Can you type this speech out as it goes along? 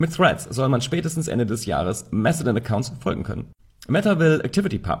Mit Threads soll man spätestens Ende des Jahres Mastodon Accounts folgen können. Meta will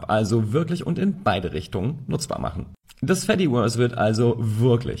ActivityPub also wirklich und in beide Richtungen nutzbar machen. Das Fediverse wird also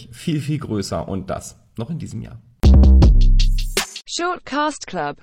wirklich viel, viel größer und das noch in diesem Jahr. Shortcast Club